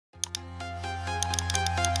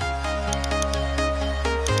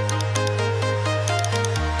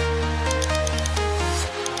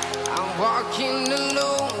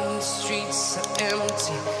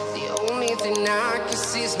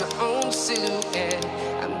silhouette.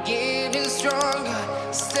 I'm getting stronger,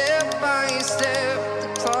 step by step. The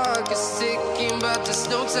clock is ticking, but there's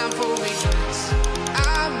no time for regrets.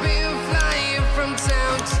 I've been flying from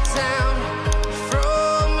town to town,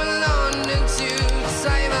 from London to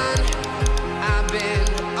Taiwan. I've been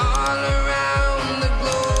all around the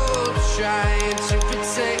globe trying to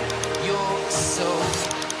protect your soul.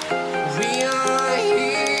 We are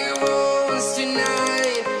heroes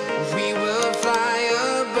tonight. We will fly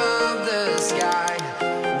above the sky.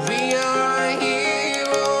 We are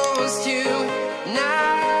heroes tonight.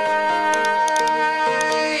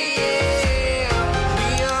 Yeah. We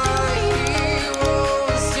are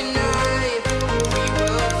heroes tonight. We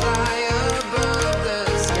will fly above the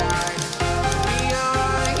sky. We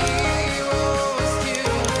are heroes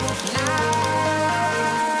tonight.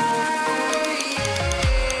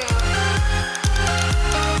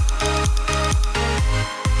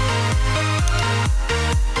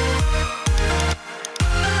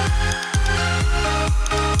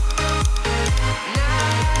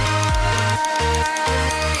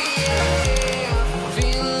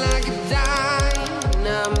 Feel like a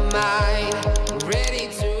dynamite, ready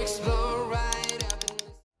to explode right up in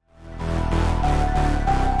the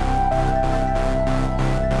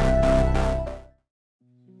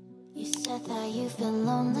You said that you feel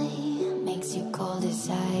lonely, makes you cold as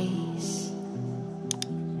ice.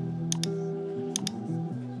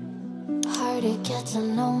 Hard to get to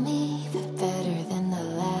know me, but better than the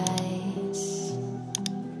lies.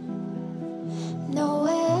 No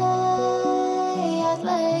way I'd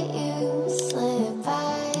let you slip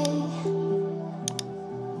by.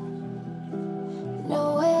 No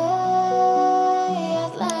way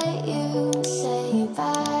I'd let you say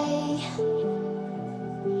bye.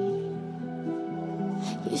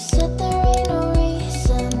 You said there ain't no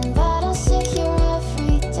reason, but I'll sit here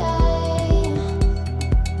every day,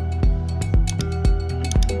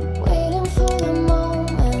 waiting for the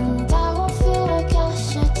moment I won't feel like I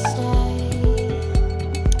should stay.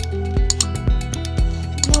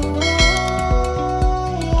 No way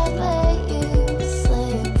I'd let you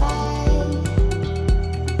slip by.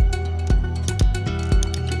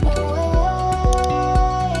 No way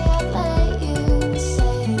I'd let you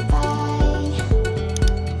say bye.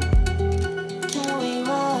 Can we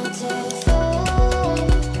watch it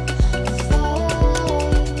fade, fade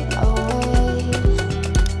away?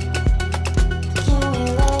 Can we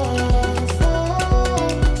let it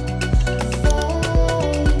fade, fade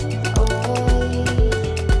away?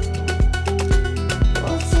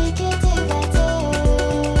 We'll take it day by day.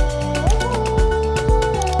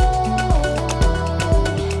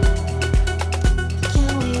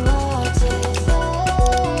 Can we watch it fade,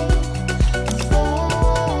 fade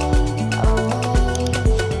away?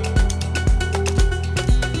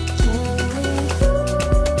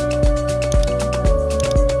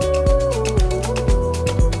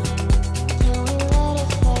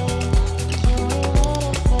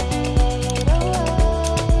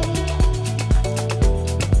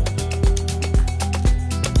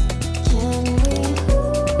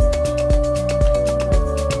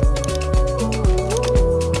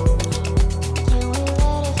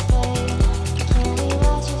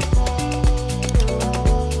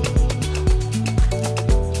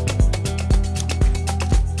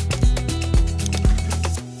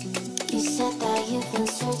 You said that you've been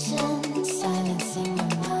searching, silencing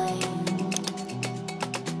your mind,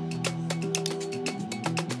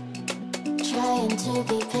 trying to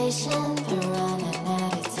be patient, but running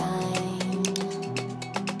out of time.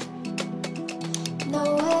 No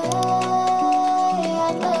way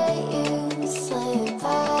I'd let you slip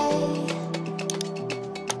by.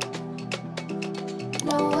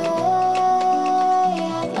 No way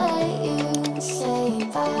I'd let you say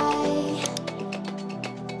bye.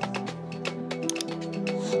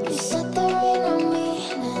 You said there ain't no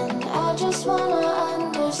meaning, I just wanna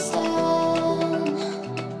understand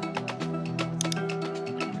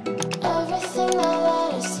everything that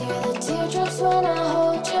led us here, the teardrops when I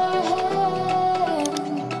hold your hand.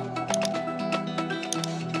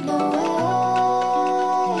 No way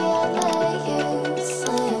I'd let you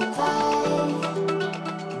slip by.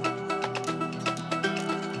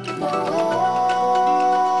 No way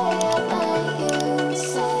I'd let you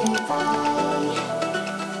say bye.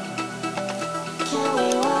 Can we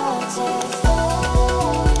watch it fade?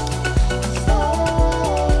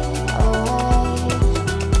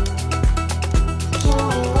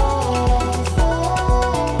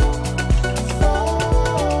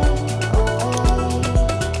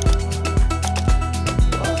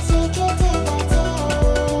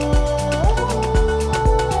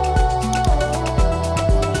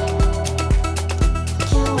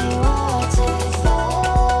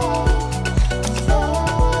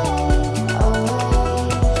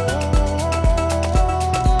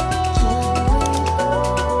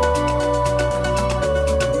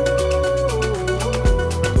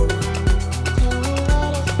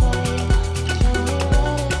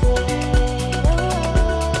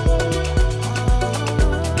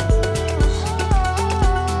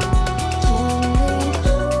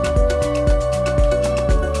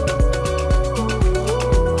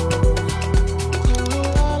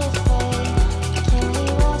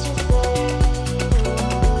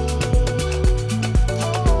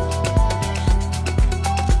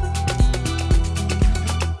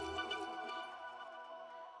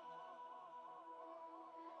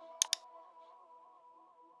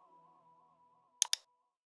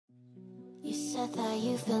 You said that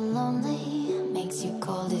you've been lonely, makes you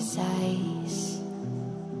cold as ice.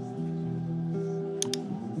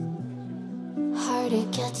 Hard to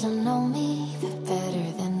get to know me, but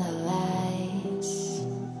better than the lies.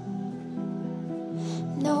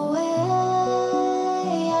 No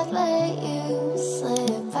way I'd let you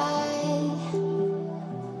slip by.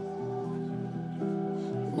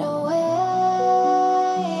 No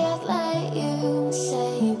way I'd let you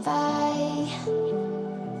say bye.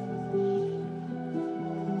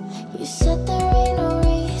 You said there ain't no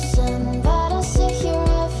reason, but I'll sit here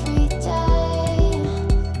every day,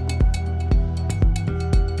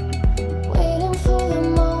 waiting for the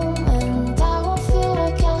moment I won't feel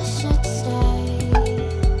like I should stay.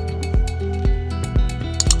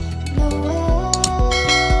 No way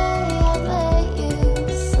I'd let you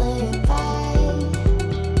slip by.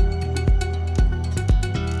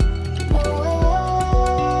 No way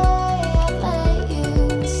I'd let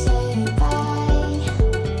you say bye.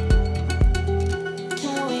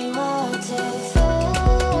 Can we watch it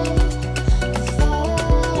fade,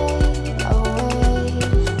 fade away?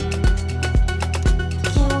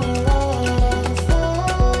 Can we let it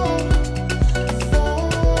fade,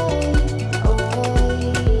 fade away?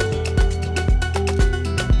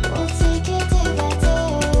 We'll take it day by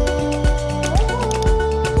day.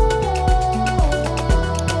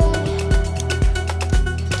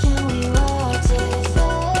 Can we watch it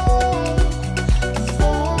fade,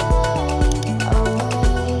 fade away?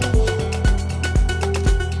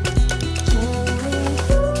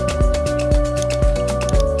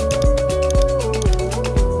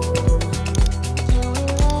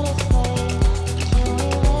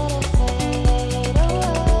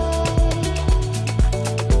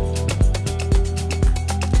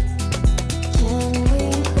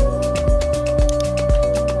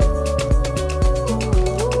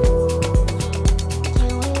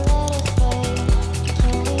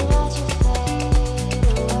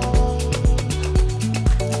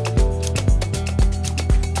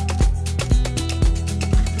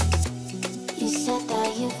 You said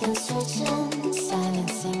that you've been searching,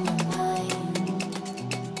 silencing your mind,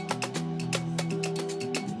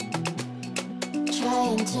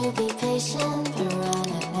 trying to be patient, but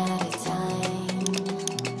running out of time.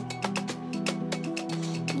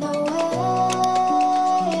 No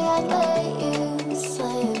way I'd let you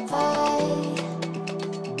slip by.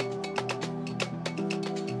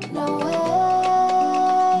 No way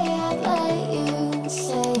I'd let you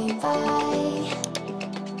say bye.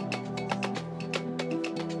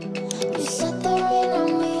 You said there ain't no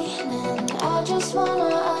meaning, I just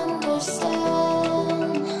wanna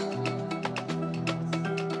understand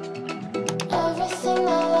everything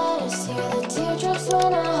that led us here, the teardrops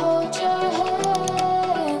when I hold your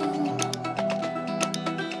hand.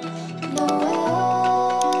 No way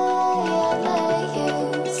I'd let you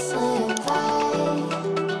slip by.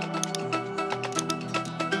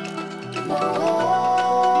 No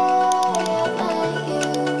way I'd let you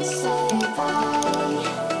say bye.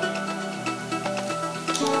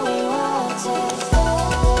 Can we watch it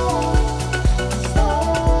fade,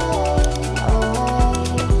 fade away?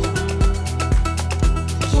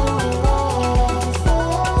 Can we let it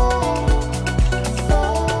fade,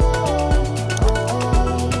 fade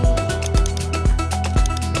away?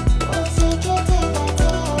 We'll take it day by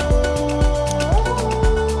day.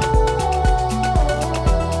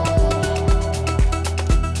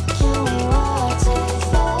 Can we watch it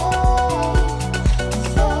fade,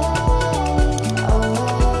 fade away?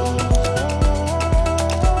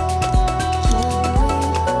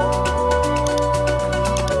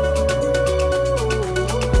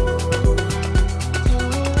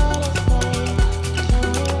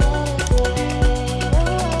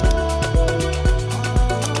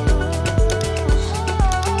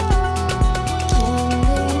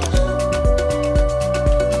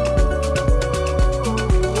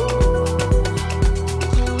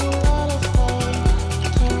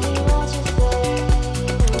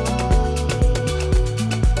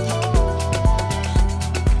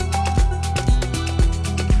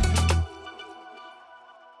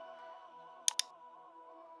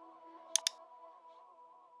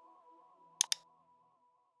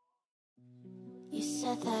 You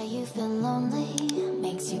said that you've been lonely,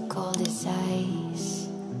 makes you cold as ice.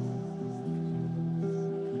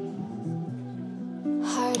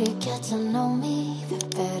 Hard to get to know me, but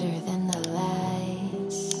better than the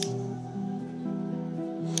lies.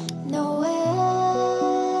 No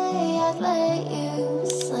way I'd let you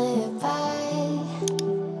slip by.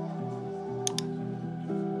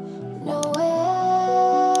 No way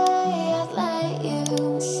I'd let you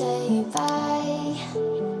say bye.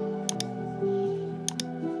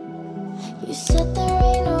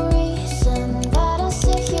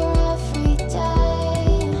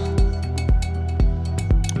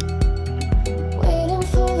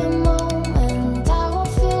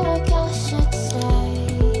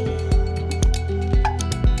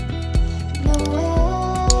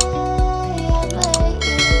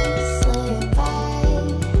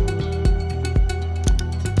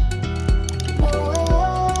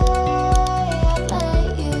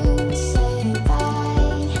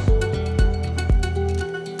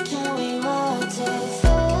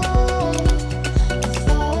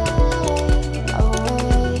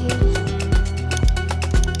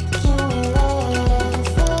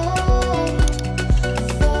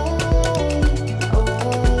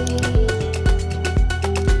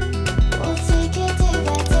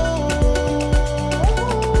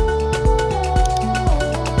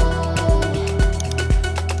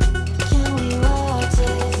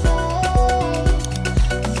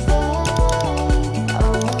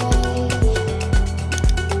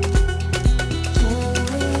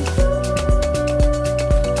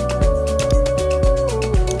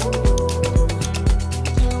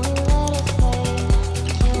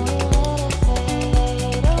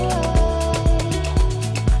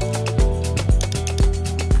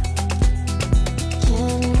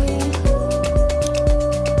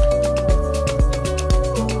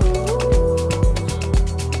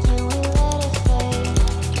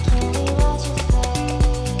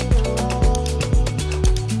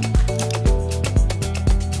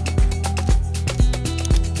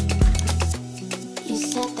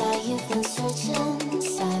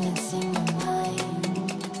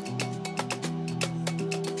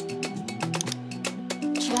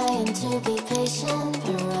 to be patient,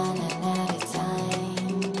 but running out of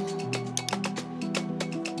time.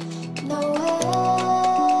 No way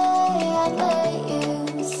I'd let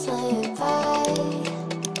you slip by.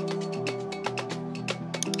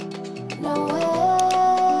 No way.